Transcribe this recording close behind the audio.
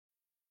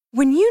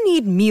When you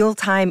need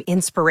mealtime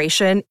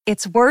inspiration,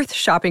 it's worth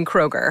shopping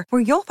Kroger,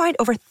 where you'll find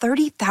over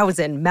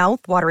 30,000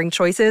 mouth-watering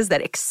choices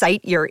that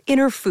excite your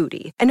inner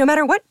foodie. And no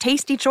matter what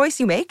tasty choice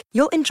you make,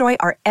 you'll enjoy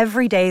our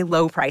everyday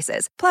low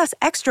prices, plus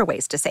extra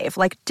ways to save,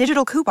 like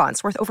digital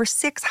coupons worth over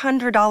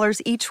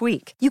 $600 each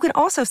week. You can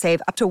also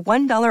save up to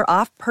 $1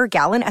 off per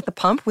gallon at the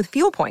pump with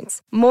fuel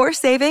points. More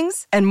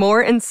savings and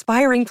more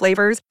inspiring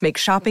flavors make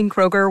shopping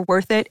Kroger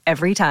worth it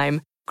every time.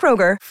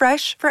 Kroger,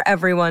 fresh for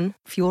everyone.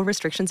 Fuel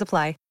restrictions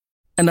apply.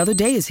 Another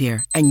day is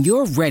here, and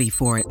you're ready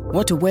for it.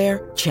 What to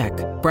wear? Check.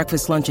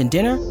 Breakfast, lunch, and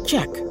dinner?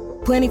 Check.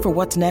 Planning for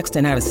what's next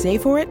and how to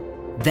save for it?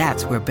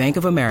 That's where Bank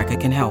of America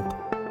can help.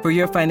 For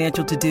your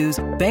financial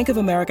to-dos, Bank of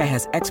America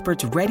has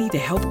experts ready to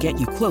help get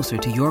you closer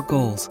to your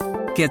goals.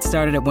 Get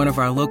started at one of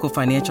our local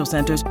financial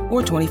centers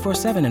or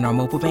 24/7 in our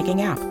mobile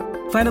banking app.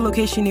 Find a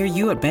location near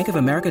you at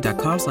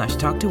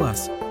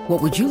bankofamerica.com/talktous. What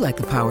would you like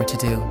the power to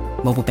do?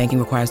 Mobile banking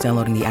requires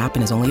downloading the app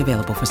and is only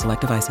available for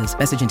select devices.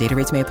 Message and data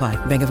rates may apply.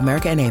 Bank of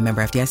America N.A.,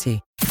 member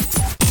FDIC.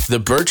 The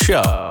Burt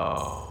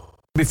Show.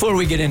 Before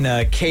we get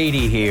into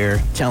Katie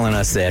here telling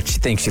us that she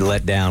thinks she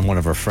let down one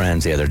of her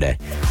friends the other day,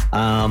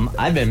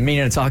 I've been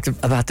meaning to talk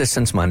about this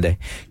since Monday.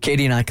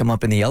 Katie and I come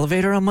up in the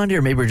elevator on Monday,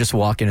 or maybe we're just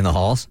walking in the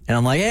halls, and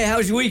I'm like, hey, how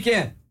was your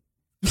weekend?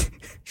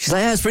 She's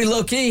like, yeah, it's pretty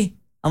low-key.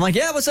 I'm like,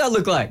 yeah, what's that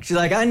look like? She's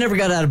like, I never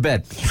got out of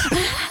bed.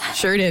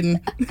 Sure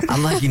didn't.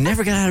 I'm like, you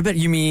never got out of bed?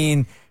 You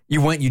mean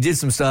you did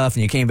some stuff,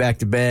 and you came back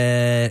to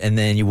bed, and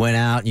then you went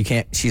out, and you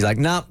can't. She's like,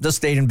 nope, just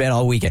stayed in bed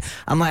all weekend.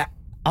 I'm like,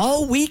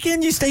 all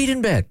weekend you stayed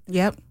in bed?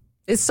 Yep.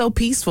 It's so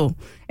peaceful.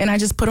 And I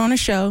just put on a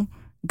show,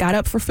 got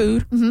up for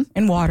food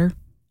and water.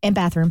 And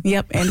bathroom.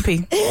 Yep, and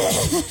pee.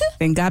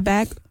 Then got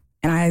back,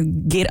 and I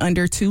get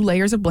under 2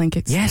 layers of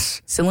blankets.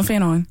 Yes. Ceiling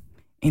fan on,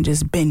 and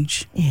just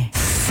binge. Yeah.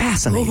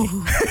 Fascinating.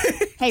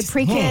 Hey,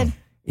 pre-kid.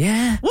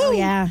 Yeah. Oh,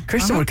 yeah.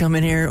 Kristen would come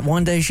in here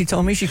one day. She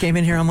told me she came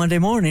in here on Monday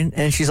morning,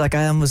 and she's like,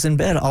 I was in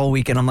bed all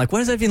weekend. I'm like, what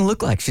does that even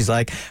look like? She's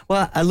like,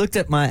 well, I looked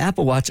at my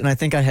Apple Watch, and I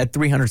think I had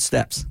 300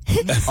 steps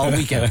all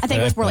weekend. I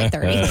think it was more like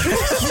 30.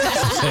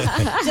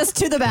 Just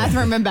to the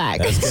bathroom and back.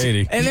 That's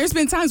Katie. And there's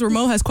been times where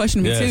Mo has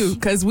questioned me, too,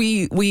 because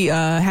we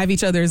have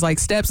each other's, like,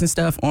 steps and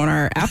stuff on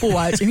our Apple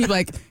Watch, and he's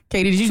like,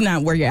 Katie, did you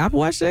not wear your Apple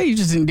Watch today? You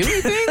just didn't do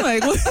anything?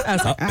 Like, what? I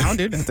was like, I don't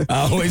do nothing.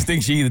 I always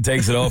think she either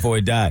takes it off or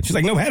it died. She's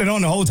like, no, I had it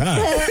on the whole time.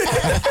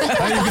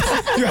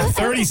 You got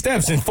 30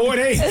 steps in 4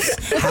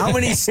 days. How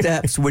many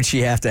steps would she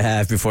have to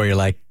have before you're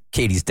like,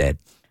 Katie's dead?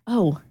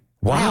 Oh.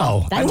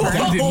 Wow. I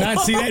did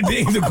not see that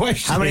being the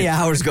question. How many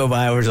hours go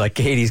by where it's like,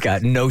 Katie's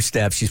got no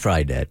steps, she's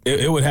probably dead?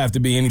 It would have to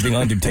be anything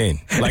under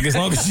 10. Like, as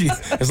long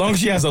as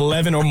she has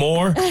 11 or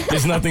more,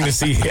 there's nothing to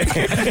see here.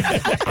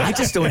 I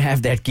just don't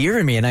have that gear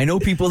in me, and I know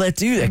people that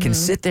do, that can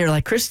sit there.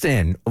 Like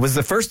Kristen was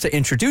the first to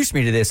introduce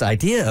me to this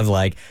idea of,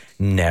 like,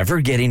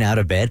 never getting out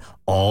of bed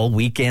all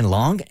weekend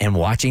long and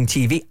watching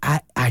TV.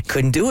 I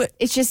couldn't do it.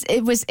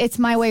 It's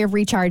my way of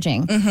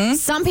recharging.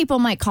 Some people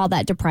might call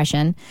that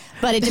depression,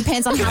 but it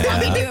depends on how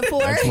long you do it for.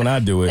 That's when I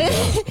do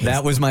it.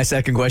 That was my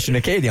second question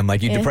to Katie. I'm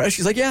like, you depressed?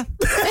 She's like, yeah.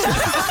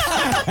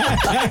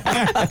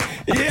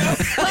 Yeah.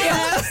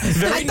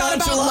 Very I thought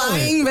about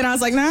lying, but I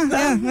was like, nah.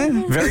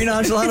 Very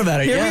nonchalant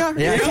about it. Here yeah,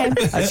 we are. Yeah.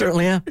 Okay. I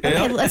certainly am.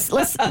 Okay,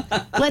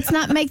 let's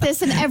not make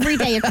this an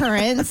everyday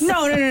occurrence.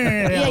 No.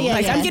 Yeah,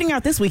 like, yeah. I'm getting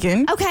out this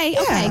weekend. Okay,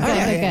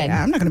 good.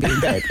 I'm not going to be in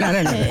bed. No.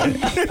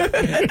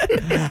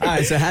 All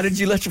right, so how did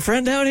you let your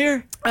friend down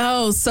here?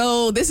 Oh,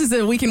 so this is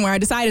the weekend where I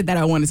decided that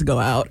I wanted to go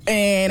out.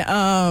 And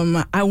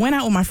I went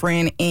out with my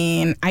friend,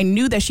 and I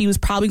knew that she was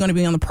probably going to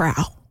be on the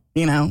prowl,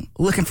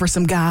 looking for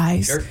some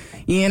guys, Sure.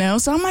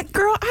 So I'm like,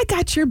 girl, I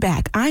got your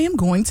back. I am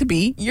going to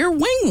be your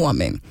wing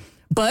woman.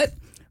 But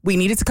we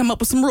needed to come up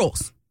with some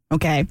rules,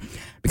 okay?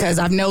 Because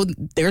I know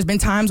there's been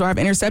times where I've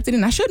intercepted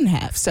and I shouldn't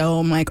have. So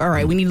I'm like, all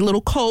right, we need a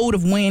little code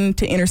of when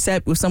to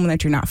intercept with someone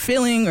that you're not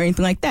feeling or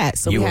anything like that.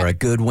 So you are a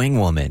good wing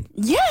woman.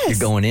 Yes. You're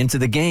going into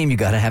the game. You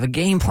got to have a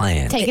game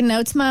plan. Taking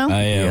notes, Mo?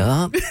 I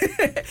am.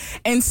 Yeah.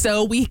 And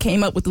so we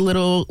came up with a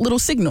little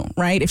signal,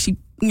 right? If she,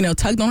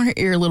 tugged on her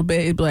ear a little bit,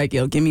 it'd be like,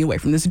 yo, get me away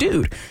from this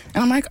dude.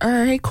 And I'm like, all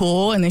right,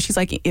 cool. And then she's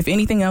like, if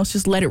anything else,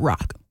 just let it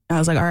rock. And I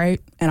was like, all right.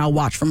 And I'll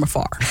watch from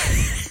afar.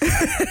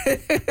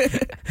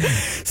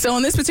 So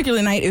on this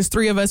particular night, it's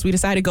 3 of us. We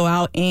decided to go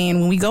out. And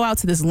when we go out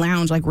to this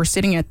lounge, like, we're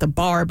sitting at the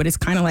bar, but it's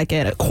kind of like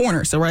at a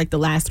corner. So we're like the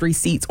last 3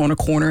 seats on a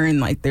corner. And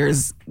like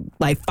there's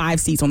like 5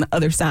 seats on the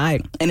other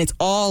side. And it's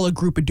all a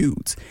group of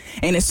dudes.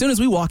 And as soon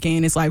as we walk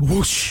in, it's like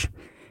whoosh.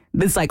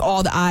 It's like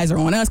all the eyes are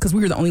on us because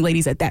we were the only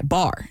ladies at that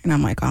bar. And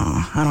I'm like,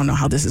 oh, I don't know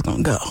how this is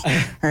going to go.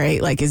 All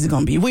right. Like, is it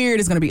going to be weird?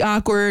 Is it going to be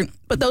awkward?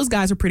 But those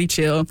guys are pretty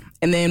chill.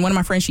 And then one of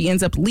my friends, she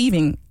ends up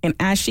leaving. And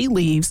as she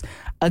leaves,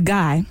 a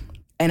guy,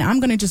 and I'm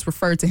going to just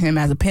refer to him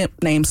as a pimp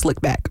named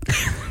Slickback.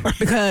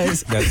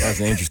 Because that's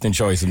an interesting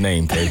choice of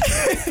name, Kate.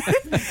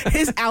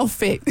 his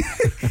outfit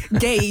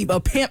gave a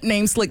pimp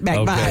named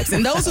Slickback vibes.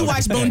 And those who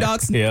watch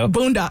Boondocks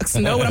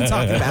know what I'm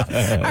talking about.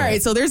 All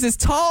right, so there's this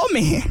tall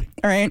man,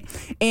 all right,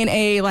 in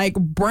a like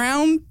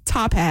brown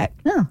top hat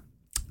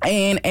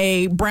and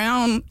a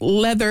brown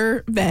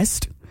leather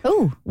vest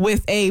Ooh.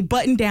 with a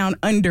button down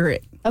under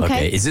it.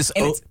 Okay. Is this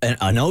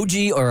an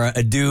OG or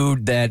a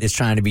dude that is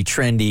trying to be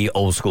trendy,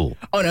 old school?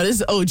 Oh, no, this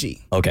is OG.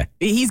 Okay.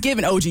 He's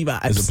giving OG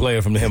vibes. It's a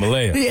player from the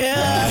Himalaya.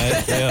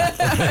 Yeah.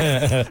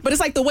 Yeah. But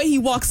it's like the way he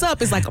walks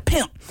up is like a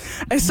pimp.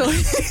 And so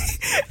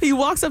he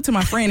walks up to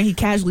my friend and he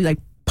casually like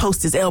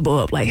posts his elbow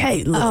up like,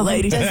 hey, little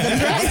lady. Hey,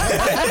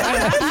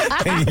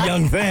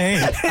 young thing.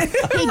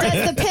 He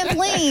does the pimp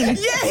lean.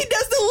 Yeah, he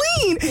does the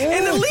lean.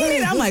 And the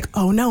lean, and I'm like,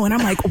 oh no. And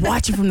I'm like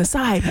watching from the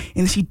side.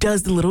 And she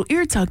does the little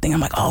ear tug thing.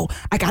 I'm like, oh,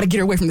 I got to get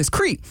her away from this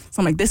creep.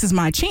 So I'm like, this is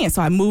my chance.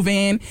 So I move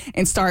in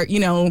and start,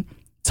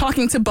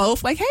 talking to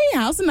both, like, hey,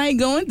 how's the night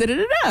going?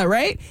 Da-da-da-da,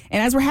 right?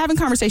 And as we're having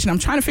conversation, I'm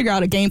trying to figure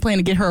out a game plan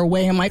to get her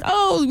away. I'm like,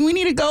 oh, we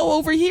need to go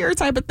over here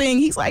type of thing.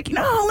 He's like,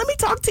 no, let me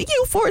talk to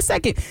you for a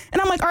second.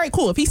 And I'm like, all right,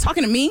 cool. If he's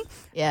talking to me,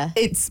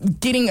 it's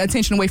getting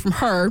attention away from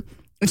her.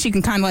 And she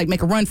can kind of like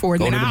make a run for it.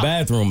 Go to the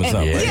bathroom or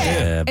something.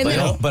 Yeah.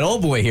 But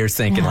old boy here's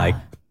thinking like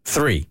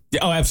 3. Yeah,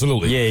 oh,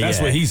 absolutely. Yeah,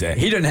 That's where he's at.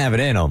 He doesn't have it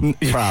in him.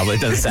 Probably.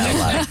 It doesn't sound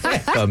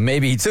like. But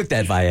maybe he took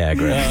that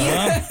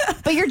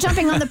Viagra. But you're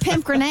jumping on the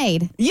pimp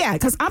grenade. Yeah,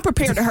 because I'm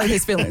prepared to hurt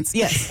his feelings.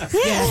 Yes.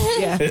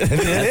 Yeah.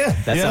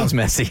 That sounds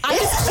messy.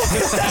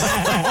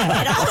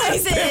 It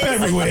always is.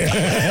 Everywhere.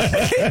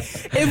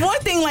 And one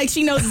thing, like,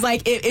 she knows is,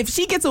 like, if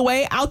she gets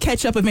away, I'll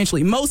catch up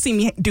eventually. Mo see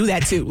me do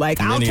that, too. Like,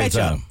 I'll Many a catch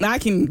up. time. I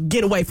can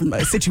get away from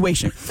a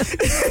situation.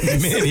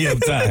 Many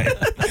of time.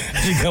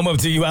 She come up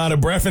to you out of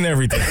breath and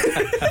everything.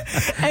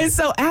 And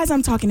so as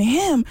I'm talking to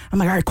him, I'm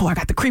like, all right, cool, I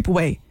got the creep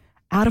away.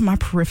 Out of my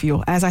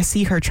peripheral, as I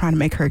see her trying to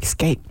make her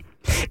escape,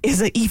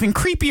 is an even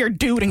creepier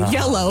dude in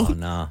yellow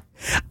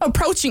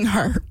approaching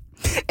her.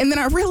 And then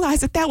I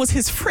realized that was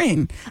his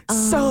friend.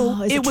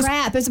 So it was a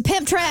trap. It was a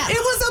pimp trap. It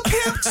was a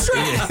pimp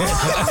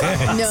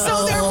trap. No.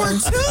 So there were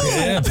 2.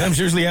 Yeah, pimps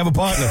usually have a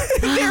partner.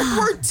 There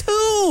were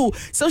 2.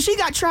 So she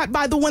got trapped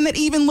by the one that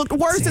even looked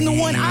worse than the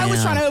one I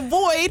was trying to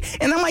avoid.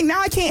 And I'm like,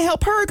 now I can't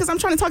help her because I'm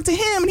trying to talk to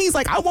him. And he's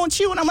like, I want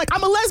you. And I'm like,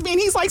 I'm a lesbian.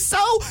 He's like,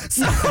 so.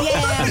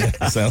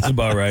 Yeah. Sounds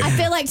about right. I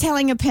feel like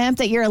telling a pimp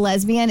that you're a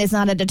lesbian is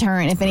not a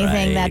deterrent. If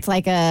anything, that's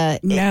like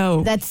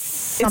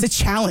it's a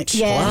challenge.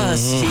 Yeah.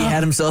 Plus, he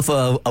had himself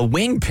a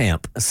wing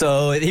pimp.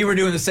 So he were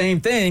doing the same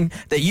thing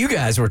that you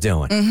guys were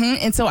doing. Mm-hmm.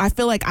 And so I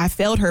feel like I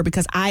failed her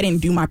because I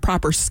didn't do my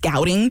proper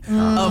scouting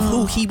of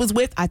who he was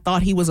with. I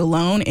thought he was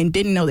alone and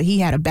didn't know that he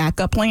had a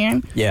backup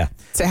plan. Yeah.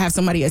 To have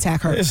somebody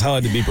attack her. It's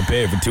hard to be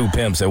prepared for 2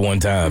 pimps at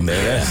one time,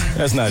 man.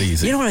 That's not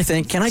easy. You know what I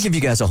think? Can I give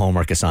you guys a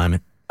homework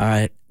assignment? All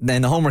right.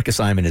 Then the homework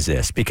assignment is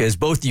this, because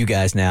both of you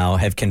guys now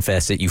have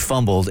confessed that you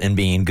fumbled in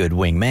being good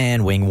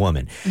wingman,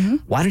 wingwoman. Mm-hmm.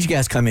 Why don't you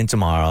guys come in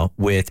tomorrow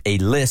with a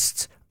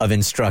list of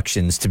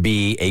instructions to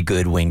be a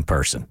good wing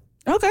person?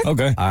 Okay. All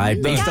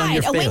right. Based on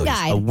your failures.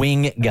 A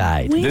wing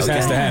guide. This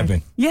has to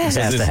happen. Yes.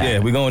 This has to happen. Yeah,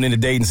 we're going into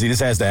dating. See,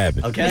 this has to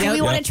happen. Okay. Do we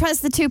want to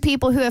trust the 2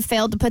 people who have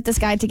failed to put this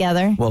guy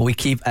together? Well, we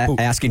keep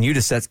asking you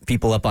to set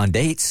people up on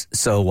dates,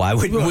 so why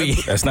wouldn't we?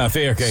 That's not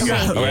fair, okay? Okay.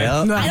 All right.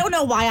 Yeah. I don't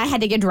know why I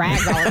had to get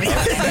dragged all of a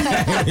sudden.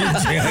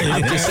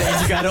 I'm just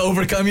saying you got to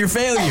overcome your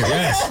failure.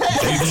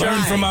 Yes. We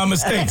learn from our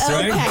mistakes,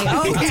 right?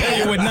 Okay. Tell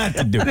you what not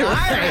to do. All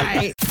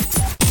right.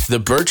 The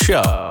Burt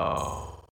Show.